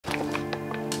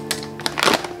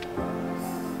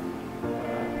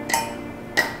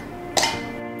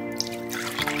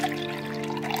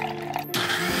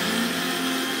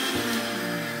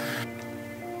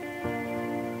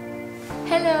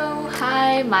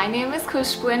Hi, my name is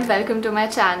Khushboo and welcome to my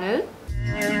channel.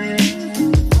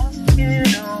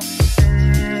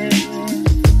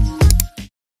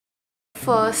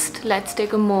 First, let's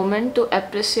take a moment to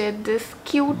appreciate this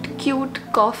cute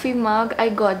coffee mug. I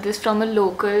got this from a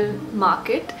local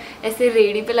market. ऐसे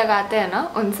ready पे लगाते हैं ना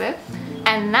उनसे.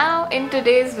 And now in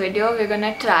today's video, we're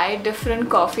gonna try different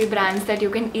coffee brands that you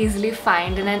can easily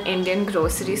find in an Indian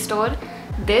grocery store.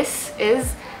 This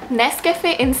is Nescafe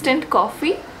instant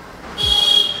coffee.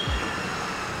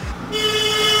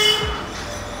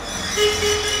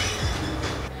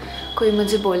 कोई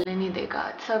मुझे बोलने नहीं देगा,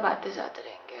 सब आते जाते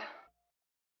रहेंगे.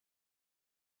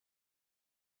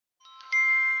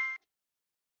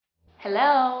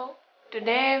 Hello,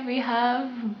 today we have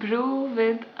brew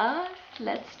with us.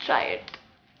 Let's try it.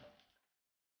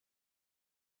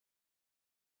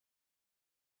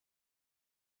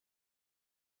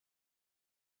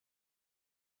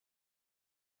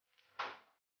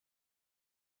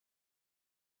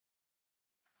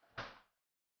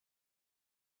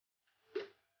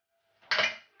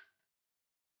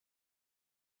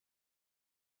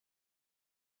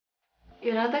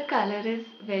 You know, the color is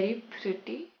very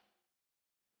pretty.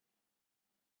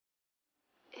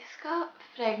 Iska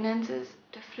fragrance is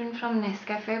different from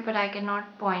Nescafe, but I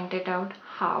cannot point it out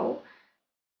how.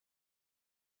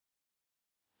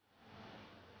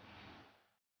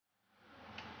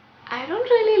 I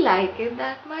don't really like it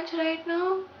that much right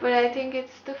now, but I think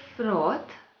it's the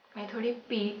froth. मैं थोड़ी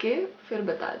P के फिर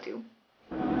बताती हूँ.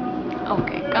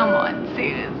 Okay, come on,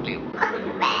 seriously.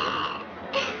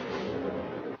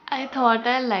 I thought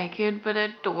I like it, but I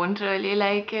don't really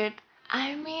like it.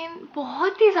 I mean,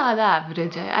 बहुत ही ज़्यादा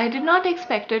average है. I did not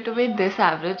expect it to be this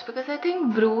average because I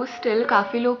think brew still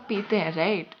काफ़ी लोग पीते हैं,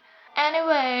 right?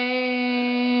 Anyway,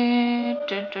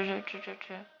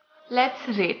 let's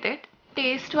rate it.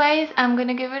 Taste wise, I'm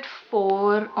gonna give it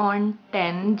 4 on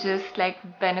 10, just like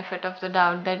benefit of the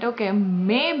doubt that okay,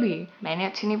 maybe मैंने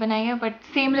अच्छी नहीं बनाई है, but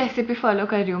same recipe follow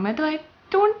कर रही हूँ मैं, तो I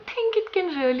don't think it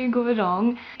can really go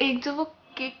wrong. एक जो वो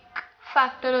kick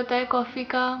factor होता है कॉफ़ी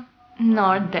का,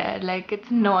 not there, like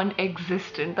it's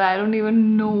non-existent. I don't even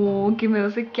know कि मैं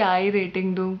उसे क्या ही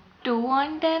rating दूँ. 2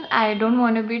 on 10, I don't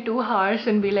want to be too harsh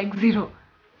and be like 0.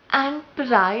 And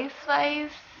price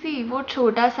wise, see, वो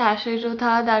छोटा sachet जो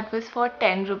था that was for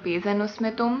 10 rupees and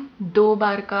उसमें तुम 2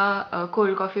 बार का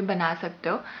cold coffee बना सकते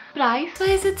हो. Price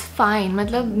wise it's fine,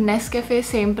 मतलब Nescafe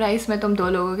same price में तुम 2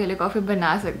 लोगों के लिए coffee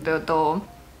बना सकते हो, तो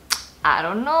I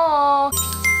don't know.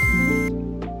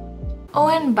 Oh,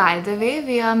 and by the way,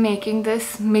 we are making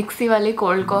this mixy wali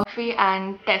cold coffee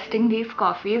and testing these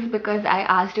coffees because I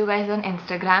asked you guys on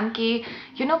Instagram कि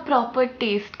you know proper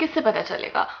taste किससे पता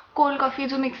चलेगा, cold coffee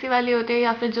जो mixy वाली होती है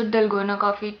या फिर जो dalgona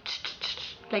coffee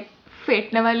like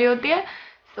फेटने वाली होती है.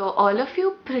 So all of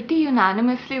you pretty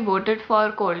unanimously voted for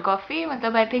cold coffee.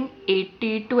 मतलब I think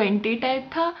 80-20 type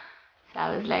था. So I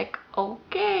was like,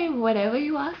 okay, whatever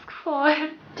you ask for.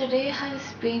 Today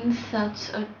has been such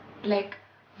a like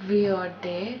weird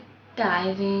day,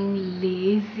 tiring,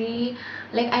 lazy.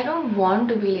 Like I don't want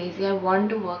to be lazy, I want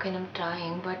to work and I'm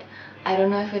trying, but I don't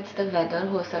know if it's the weather.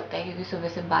 हो सकता है क्योंकि सुबह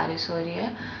से बारिश हो रही है.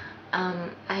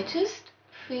 I just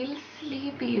feel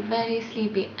sleepy, very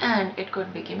sleepy, and it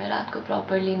could be कि मैं रात को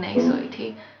properly नहीं सोई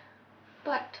थी.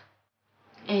 But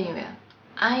anyway,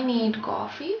 I need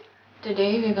coffee.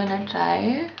 Today we're gonna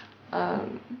try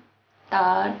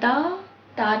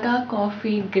Tata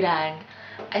Coffee Grand.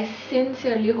 I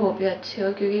sincerely hope ये अच्छी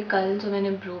हो क्योंकि कल जो मैंने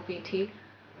ब्रू पी थी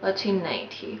वो अच्छी नहीं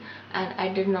थी and I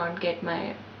did not get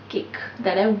my kick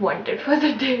that I wanted for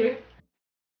the day.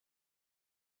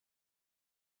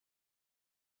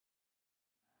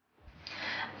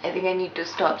 I think I need to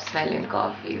stop smelling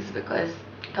coffees because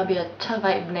कभी अच्छा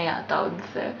vibe नहीं आता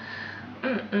उनसे.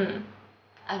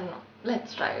 I don't know.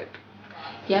 Let's try it.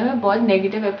 Yeah, मैं बहुत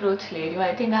negative approach ले रही हूँ.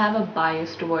 I think I have a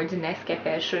bias towards Nescafe.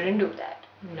 I shouldn't do that.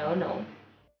 No.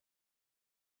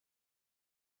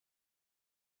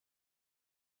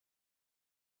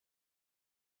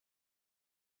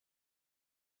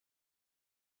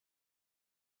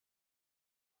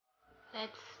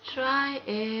 Let's try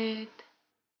it.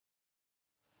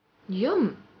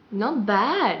 Yum, not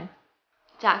bad.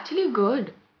 It's actually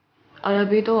good. और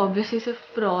अभी तो obviously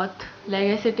सिर्फ froth like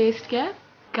ऐसे taste किया है.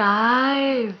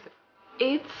 Guys,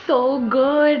 it's so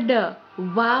good.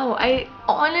 Wow, I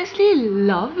honestly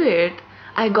love it.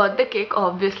 I got the kick,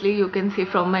 obviously you can see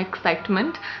from my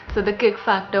excitement, so the kick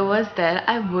factor was there.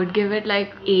 I would give it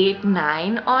like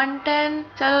 8-9 on 10.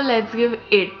 Chalo, let's give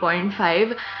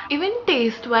 8.5. Even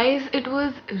taste wise it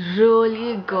was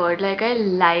really good. Like I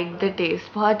liked the taste.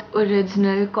 बहुत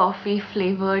original coffee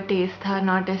flavor taste था,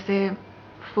 not ऐसे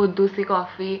फुद्दू सी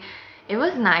coffee. It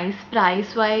was nice.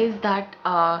 Price wise, that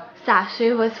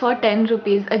sachet was for 10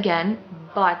 rupees again,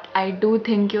 but I do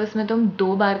think कि उसमें तुम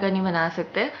 2 बार का नहीं बना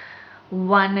सकते.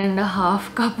 1.5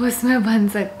 cup उसमें बन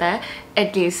सकता है.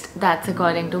 At least that's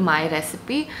according to my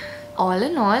recipe. All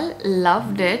in all,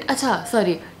 loved it. अच्छा,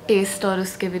 sorry. टेस्ट और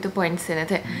उसके भी तो पॉइंट्स देने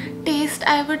थे. Test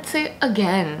I would say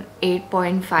again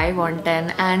 8.5 on 10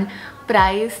 and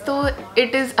price तो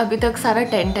इट इज़ अभी तक सारा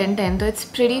 10 तो it's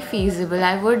pretty feasible.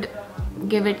 I would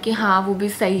give it कि हाँ वो भी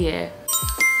सही है.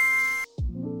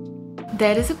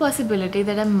 There is a possibility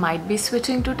that I might be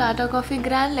switching to Tata Coffee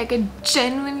Grand. Like, I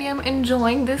genuinely am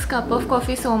enjoying this cup of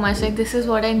coffee so much. Like, this is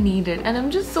what I needed and I'm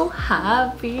just so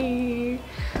happy.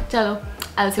 Chalo,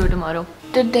 I'll see you tomorrow.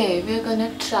 Today we're gonna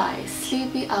try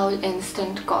Sleepy Owl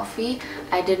instant coffee.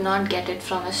 I did not get it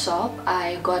from a shop.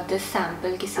 I got this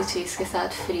sample किसी चीज़ के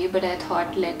साथ free, but I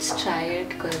thought let's try it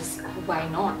because why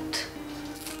not?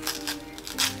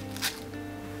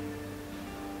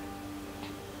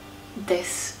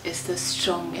 This is the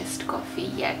strongest coffee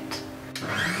yet.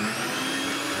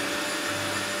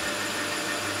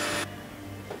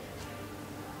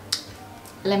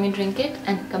 Let me drink it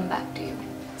and come back to you.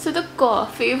 So the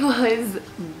coffee was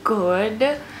good,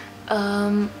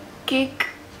 kick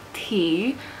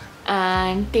थी,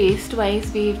 and taste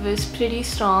wise भी it was pretty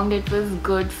strong. It was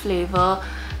good flavor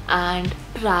and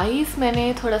price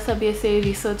मैंने थोड़ा सा भी ऐसे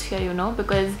research किया, you know,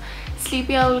 because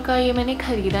Sleepy Owl का ये मैंने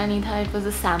खरीदा नहीं था. It was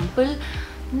a sample.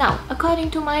 Now according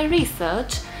to my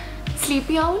research,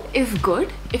 Sleepy Owl is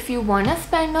good. If you wanna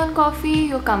spend on coffee,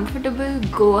 you're comfortable,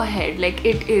 go ahead. Like,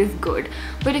 it is good.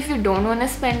 But if you don't wanna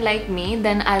spend like me,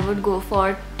 then I would go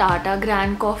for Tata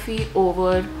Grand Coffee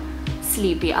over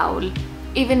Sleepy Owl.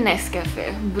 Even Nescafe.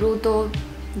 Brew to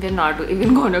we're not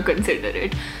even gonna consider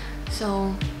it. So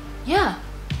yeah,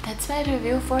 that's my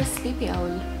review for Sleepy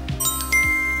Owl.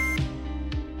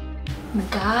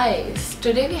 Guys,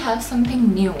 today we have something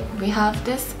new. We have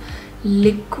this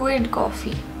liquid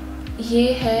coffee.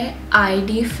 ये है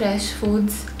ID Fresh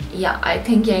Foods, या I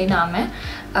think यही नाम है.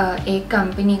 एक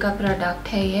company का product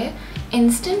है ये.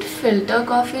 इंस्टेंट फिल्टर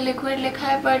कॉफ़ी लिक्विड लिखा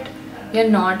है, but we are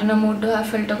not in a mood to have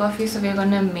filter coffee, so we are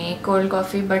gonna make cold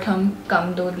coffee, but हम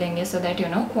कम दूध लेंगे so that you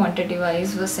know quantity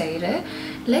wise वो सही रहे.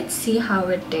 Let's see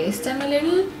how it taste. I am a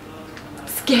little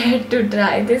scared to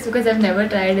try this because I've never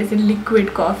tried this in liquid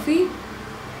coffee.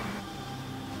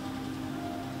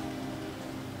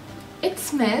 It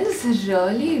smells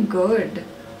really good.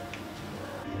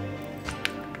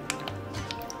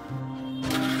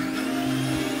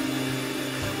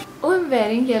 Oh, I'm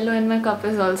wearing yellow and my cup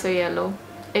is also yellow.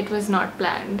 It was not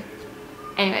planned.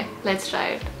 Anyway, let's try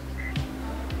it.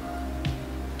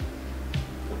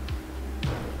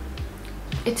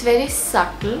 It's very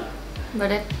subtle,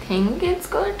 but I think it's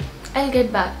good. I'll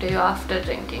get back to you after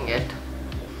drinking it.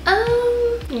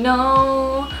 No,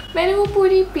 मैंने वो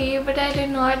पूरी P, but I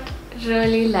did not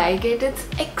really like it. It's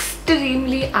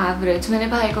extremely average. मैंने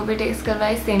भाई को भी test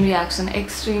करवाया, same reaction,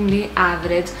 extremely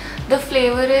average. The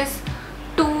flavor is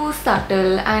too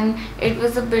subtle and it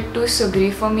was a bit too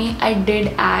sugary for me. I did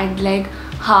add like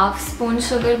half spoon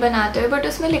sugar बनाते हुए, but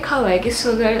उसमें लिखा हुआ है कि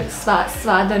sugar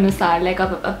स्वाद अनुसार, like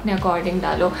आप अपने according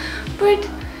डालो, but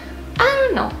I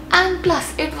don't know. And plus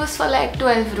it was for like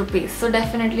 12 rupees, so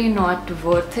definitely not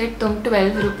worth it. तुम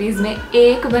 12 rupees में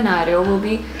एक बना रहे हो, वो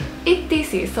भी इतनी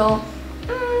सी, so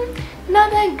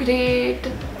not that great.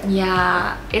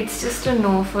 Yeah, it's just a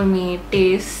no for me.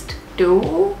 Taste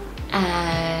 2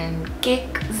 and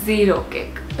kick 0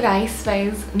 kick. Price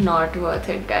wise not worth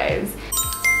it, guys.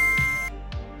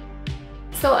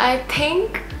 So I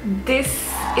think this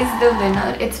is the winner.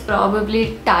 It's probably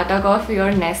Tata Coffee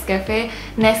or Nescafe.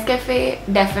 Nescafe,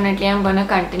 definitely I'm gonna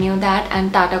continue that,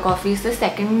 and Tata Coffee is the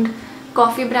second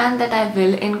coffee brand that I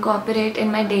will incorporate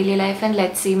in my daily life. And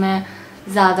let's see मैं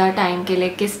ज़्यादा time के लिए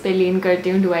किस पे लीन करती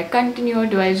हूँ. Do I continue or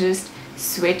do I just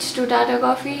switch to Tata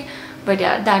Coffee? But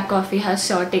yeah, that coffee has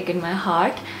sure taken my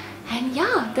heart. And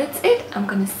yeah, that's it. I'm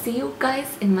gonna see you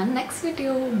guys in my next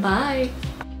video. Bye.